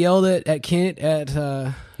one that yelled at Kent at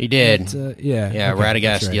he did.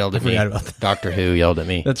 Radagast right. yelled at me. Doctor Who yelled at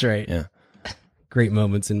me. That's right. Yeah. Great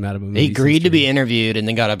moments in Madame. He agreed to be interviewed and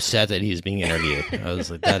then got upset that he was being interviewed. I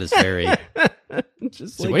was like, that is very.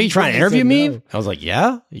 So what are you trying to interview me? No. I was like,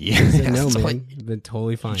 yeah. No, man. You've been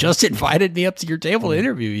totally fine. Just invited me up to your table to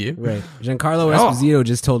interview you. Right. Giancarlo Esposito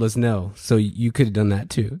just told us no, so you could have done that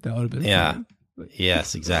too. That would have been fun.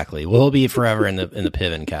 Yes, exactly. We'll be forever in the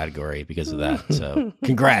Piven category because of that. So,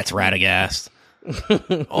 congrats, Radagast.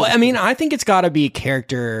 Well, I think it's got to be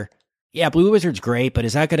character. Yeah, Blue Wizard's great, but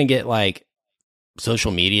is that going to get like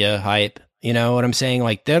social media hype? You know what I'm saying?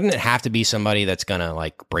 Like, doesn't it have to be somebody that's going to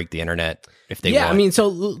like break the internet if they want?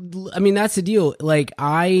 That's the deal. Like,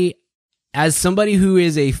 as somebody who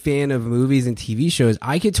is a fan of movies and TV shows,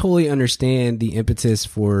 I could totally understand the impetus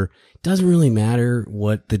for. Doesn't really matter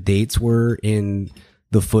what the dates were in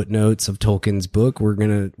the footnotes of Tolkien's book. We're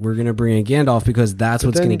gonna bring in Gandalf because that's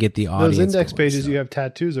what's gonna get the audience. Those index pages you have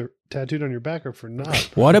tattooed on your back are for not.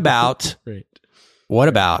 What about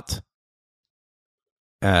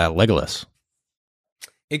Legolas?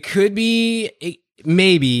 It could be.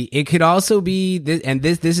 Maybe it could also be this, and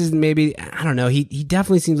this is maybe, I don't know. He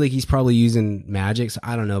definitely seems like he's probably using magic. So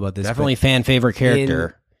I don't know about this. Definitely fan favorite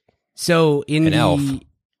character.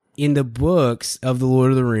 In the books of the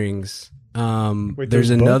Lord of the Rings, Wait, there's there's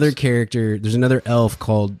another books? character. There's another elf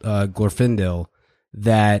called Glorfindel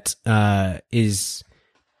that is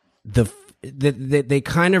they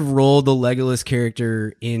kind of rolled the Legolas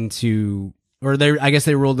character into, or I guess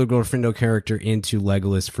they rolled the Glorfindel character into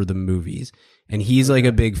Legolas for the movies, and he's like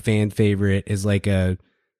a big fan favorite. Is like a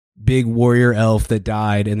big warrior elf that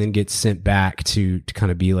died and then gets sent back to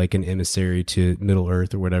kind of be like an emissary to Middle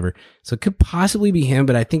Earth or whatever. So it could possibly be him,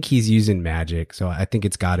 but I think he's using magic, so I think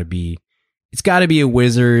it's got to be a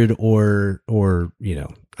wizard or you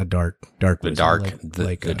know, a dark wizard,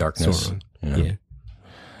 the darkness. Sauron. Yeah.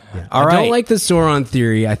 Yeah. All I right. don't like the Sauron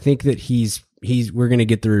theory. I think that we're going to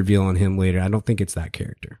get the reveal on him later. I don't think it's that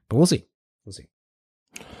character, but we'll see. It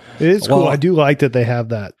is cool. Well, I do like that they have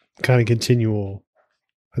that kind of continual.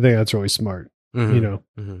 I think that's really smart. Mhm. You know,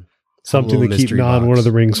 Mhm. something little to keep mystery non box. One of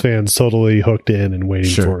the Rings fans totally hooked in and waiting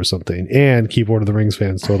Sure. for or something, and keep One of the Rings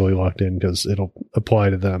fans totally locked in because it'll apply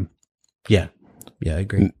to them. Yeah, I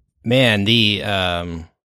agree. Man, the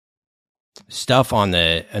stuff on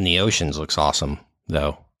the oceans looks awesome,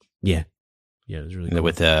 though. Yeah, it was really cool.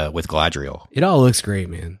 With Galadriel, It all looks great,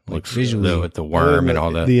 man. Like looks visually. with the worm and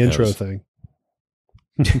all that. The intro those- thing.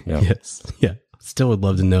 Yeah. Yes. Yeah. Still would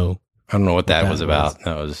love to know. I don't know what that that was about.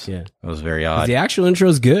 That was very 'Cause odd. the actual intro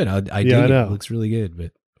is good. I dig Yeah, I it. know. It looks really good,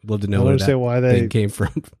 but I'd love to I know don't where understand that why they. thing came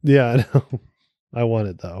from. Yeah, I know. I want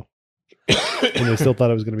it though, and they still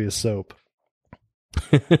thought it was going to be a soap.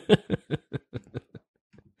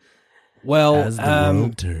 Well, As the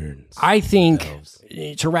world turns. I think Elves.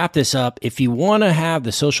 to wrap this up, if you want to have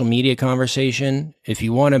the social media conversation, if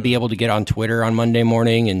you want to be able to get on Twitter on Monday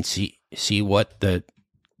morning and see what's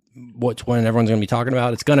when everyone's going to be talking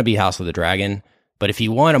about, it's going to be House of the Dragon. But if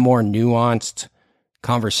you want a more nuanced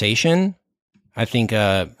conversation, I think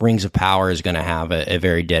Rings of Power is going to have a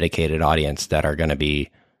very dedicated audience that are going to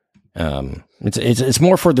be. It's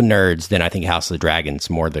more for the nerds than I think House of the Dragon's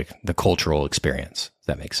more the cultural experience. If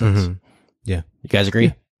that makes sense. Mhm. Yeah. You guys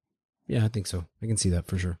agree? Yeah, I think so. I can see that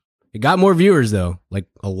for sure. It got more viewers though, like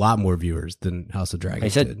a lot more viewers than House of Dragons They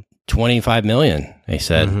said did. 25 million. They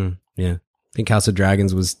said, Mhm. Yeah. I think House of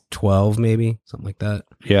Dragons was 12 maybe, something like that.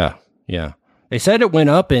 yeah. They said it went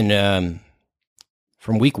up in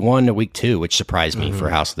from week 1 to week 2, which surprised me for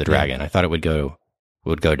House of the Dragon. I thought it would go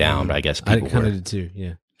down, but I guess I people kind of were did too,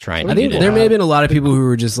 yeah. trying I to think get there it. may have been a lot of people who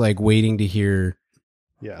were just like waiting to hear,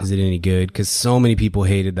 Yeah, is it any good? Because so many people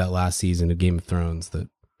hated that last season of Game of Thrones that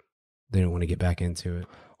they don't want to get back into it.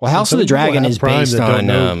 Well, House Some of the people Dragon have is Prime based that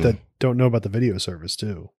on that don't know about the video service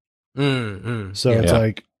too. Mm-hmm. So it's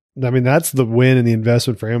like, I mean, that's the win and the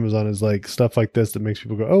investment for Amazon is like stuff like this that makes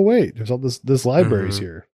people go, oh wait, there's all this libraries Mhm.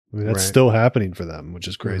 here. I mean, that's Right. still happening for them, which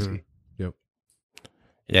is crazy. Yep.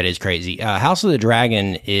 that is crazy. House of the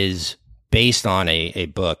Dragon is based on a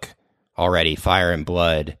book already, Fire and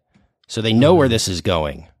Blood. So they know where this is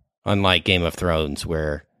going, unlike Game of Thrones,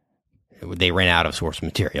 where they ran out of source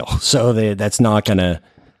material. So that's not gonna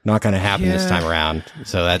happen this Yeah. time around.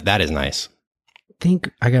 So that is nice. I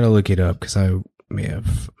think I gotta look it up because I may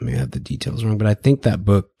have the details wrong, but I think that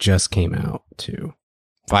book just came out too.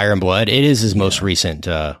 Fire and Blood. It is his most recent.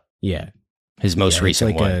 Yeah, His most it's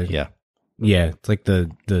recent like one. Yeah. yeah. It's like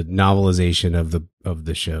the novelization of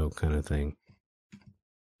the show kind of thing.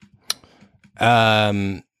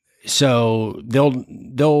 So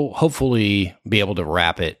they'll hopefully be able to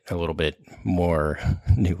wrap it a little bit more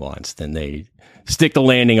nuanced than they stick the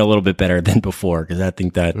landing a little bit better than before, because I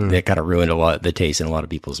think that kind of ruined a lot the taste in a lot of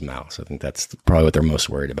people's mouths. I think that's probably what they're most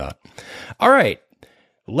worried about. All right,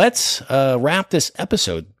 let's wrap this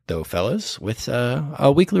episode though, fellas, with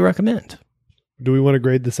a weekly recommend. Do we want to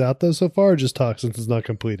grade this out though so far, or just talk since it's not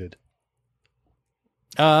completed?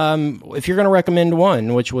 If you're going to recommend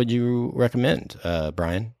one, which would you recommend,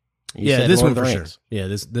 Brian? You said this Lord one of for the sure. Rings. Yeah,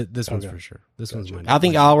 this one's Okay. for sure. This one's mine. I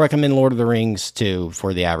think I'll recommend Lord of the Rings too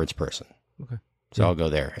for the average person. Okay. So I'll go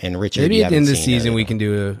there. And Richard, Maybe you at the end of the haven't seen season it. we can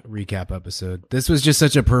do a recap episode. This was just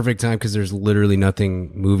such a perfect time because there's literally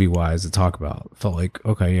nothing movie wise to talk about. Felt like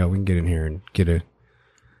okay, yeah, we can get in here and get a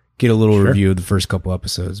little Sure. review of the first couple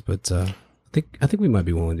episodes. But I think we might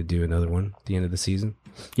be willing to do another one at the end of the season.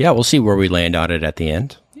 Yeah, we'll see where we land on it at the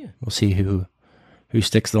end. Yeah. We'll see who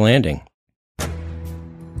sticks the landing.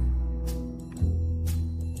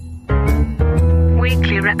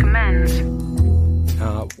 Weekly recommends.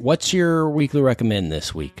 What's your weekly recommend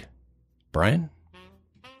this week, Brian?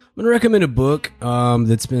 I'm going to recommend a book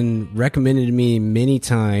that's been recommended to me many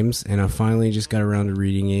times, and I finally just got around to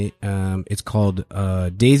reading it. It's called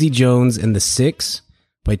Daisy Jones and the Six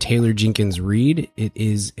by Taylor Jenkins Reid. It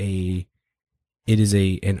is an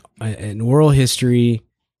oral history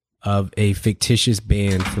of a fictitious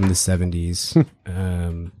band from the 70s.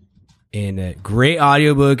 and a great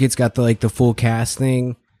audiobook. It's got the full cast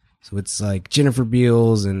thing. So it's like Jennifer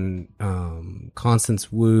Beals and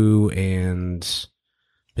Constance Wu and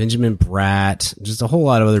Benjamin Bratt, just a whole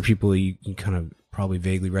lot of other people you kind of probably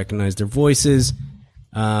vaguely recognize their voices.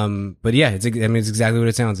 But yeah, it's exactly what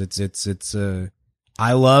it sounds. It's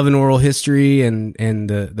I love an oral history, and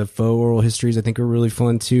the faux oral histories I think are really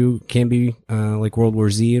fun too. Can be like World War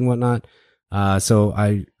Z and whatnot. So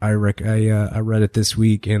I read it this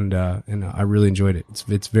week, and I really enjoyed it.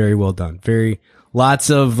 It's very well done. Lots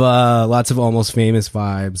of Almost Famous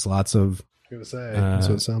vibes. Lots of. I was gonna say that's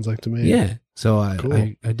what it sounds like to me. Yeah. So Cool.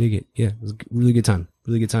 I dig it. Yeah, it was a really good time.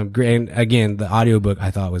 Really good time. Great. And again, the audiobook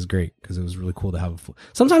I thought was great because it was really cool to have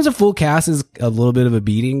sometimes a full cast is a little bit of a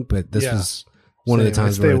beating, but this was one of the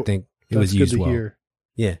times where I think it was used well. Hear.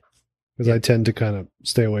 Yeah. Because I tend to kind of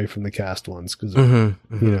stay away from the cast ones because,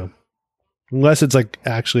 Mm-hmm. you know, unless it's like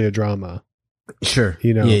actually a drama. Sure.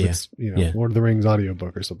 You know, Yeah, it's, Lord of the Rings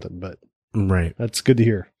audiobook or something, but right. That's good to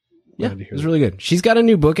hear. Yeah, Glad to hear it's that. really good. She's got a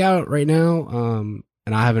new book out right now.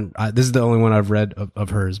 And I haven't, this is the only one I've read of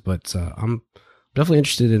hers, but, I'm definitely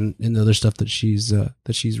interested in the other stuff that she's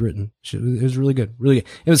written. It was really good. Really good.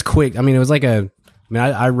 It was quick. I mean, it was like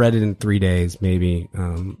I read it in 3 days, maybe,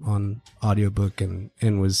 on audiobook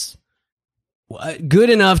and was good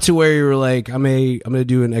enough to where you were like, I'm going to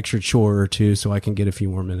do an extra chore or two so I can get a few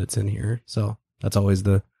more minutes in here. So that's always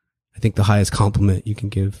I think the highest compliment you can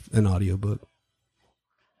give an audiobook.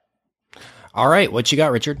 All right, what you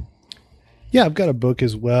got, Richard? Yeah, I've got a book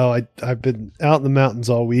as well. I've been out in the mountains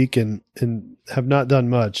all week and have not done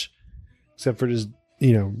much except for just,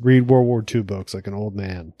 read World War II books like an old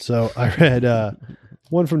man. So I read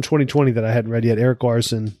one from 2020 that I hadn't read yet. Eric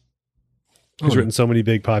Larson, who's written so many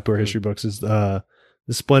big popular history books, is The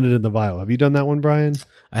Splendid and the Vile. Have you done that one, Brian?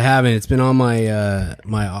 I haven't. It's been on my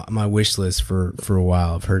my wish list for a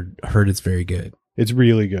while. I've heard it's very good. It's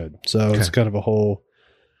really good. So It's kind of a whole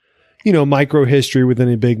micro history within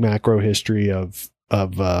a big macro history of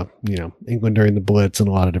England during the Blitz and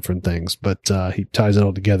a lot of different things. But he ties it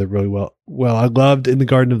all together really well. Well, I loved In the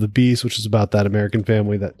Garden of the Beast, which is about that American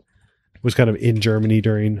family that was kind of in Germany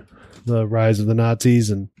during the rise of the Nazis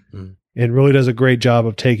and really does a great job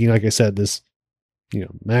of taking, like I said, this,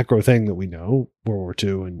 macro thing that we know, World War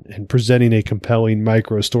II, and presenting a compelling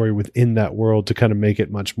micro story within that world to kind of make it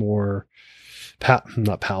much more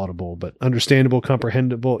not palatable, but understandable,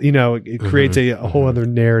 comprehensible. It creates a whole other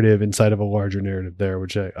narrative inside of a larger narrative there,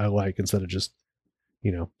 which I like, instead of just,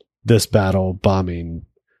 this battle, bombing,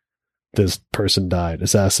 this person died,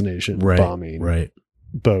 assassination, bombing,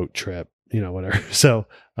 boat trip, whatever. So,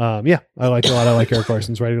 I like it a lot. I like Eric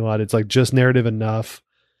Larson's writing a lot. It's like just narrative enough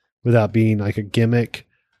without being like a gimmick.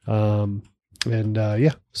 So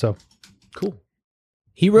cool.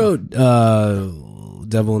 He wrote,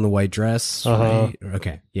 Devil in the White Dress. Right?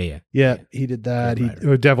 Okay. Yeah. He did that.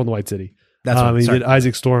 Right. Devil in the White City. That's what he did.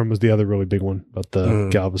 Isaac Storm was the other really big one about the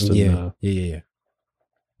Galveston. Yeah.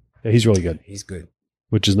 He's really good. He's good.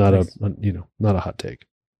 Which is not not a hot take.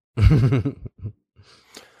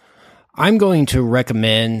 I'm going to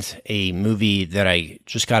recommend a movie that I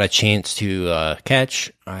just got a chance to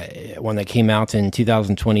catch. One that came out in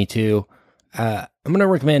 2022. I'm going to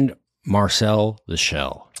recommend Marcel the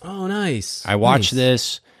Shell. Oh, nice. I watched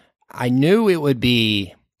this. I knew it would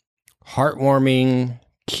be heartwarming,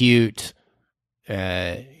 cute,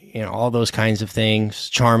 all those kinds of things,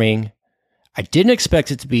 charming. I didn't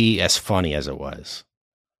expect it to be as funny as it was.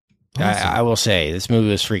 Awesome. I will say, this movie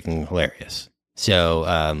was freaking hilarious.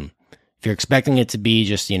 So, if you're expecting it to be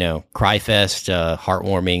just, cry fest,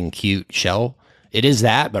 heartwarming, cute Shell, it is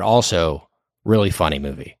that, but also really funny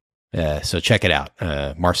movie. So check it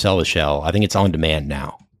out. Marcel the Shell. I think it's on demand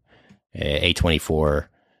now. A24.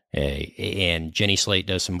 And Jenny Slate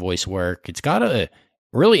does some voice work. It's got a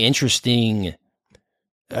really interesting,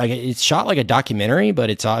 it's shot like a documentary, but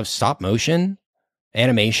it's stop motion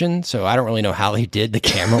animation. So I don't really know how they did the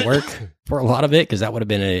camera work for a lot of it, because that would have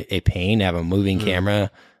been a pain to have a moving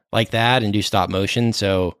camera like that and do stop motion.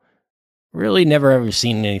 So really never ever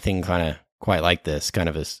seen anything kind of quite like this, kind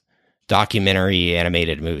of a documentary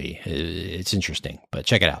animated movie. It's interesting, but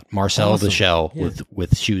check it out. Marcel the Shell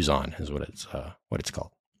with shoes on is what it's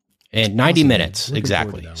called. And 90 minutes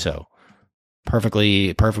exactly. So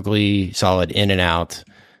perfectly solid in and out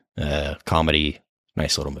comedy,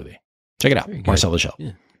 nice little movie. Check it out. Marcel the Shell.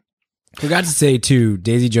 Yeah. Forgot to say too,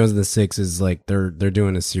 Daisy Jones and the Six is like they're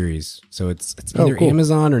doing a series. So it's either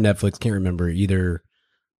Amazon or Netflix, can't remember, either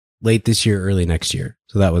late this year, early next year.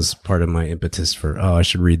 So that was part of my impetus for, I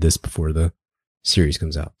should read this before the series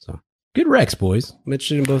comes out. So good Rex, boys. I'm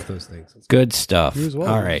interested in both those things. Good stuff. You as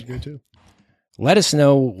well. All right. Good too. let us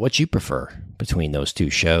know what you prefer between those two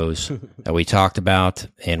shows that we talked about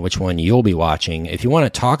and which one you'll be watching. If you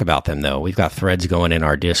want to talk about them, though, we've got threads going in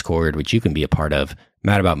our Discord, which you can be a part of,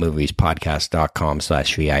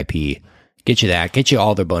 madaboutmoviespodcast.com/VIP. Get you that. Get you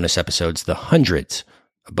all their bonus episodes, the hundreds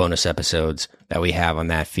of bonus episodes that we have on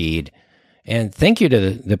that feed. And thank you to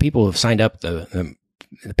the people who have signed up the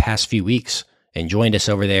past few weeks and joined us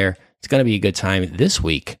over there. It's going to be a good time. This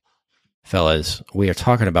week, fellas, we are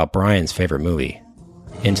talking about Brian's favorite movie,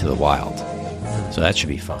 Into the Wild. So that should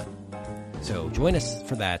be fun. So join us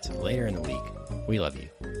for that later in the week. We love you.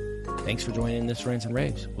 Thanks for joining this Rants and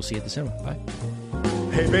Raves. We'll see you at the cinema. Bye.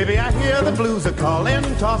 Hey, baby, I hear the blues are calling.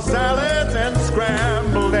 Tossed salads and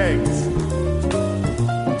scrambled eggs.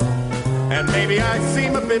 And maybe I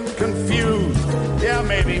seem a bit confused. Yeah,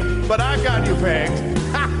 maybe, but I got you pegged.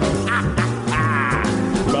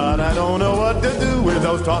 But I don't know what to do with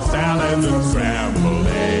those tossed salads and scrambled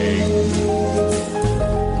eggs.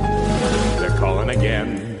 They're calling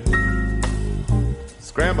again.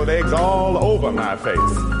 Scrambled eggs all over my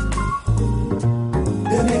face.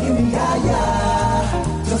 They're making me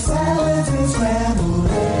yah-yah. Tossed salads and scrambled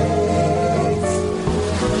eggs.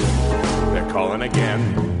 They're calling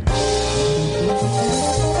again.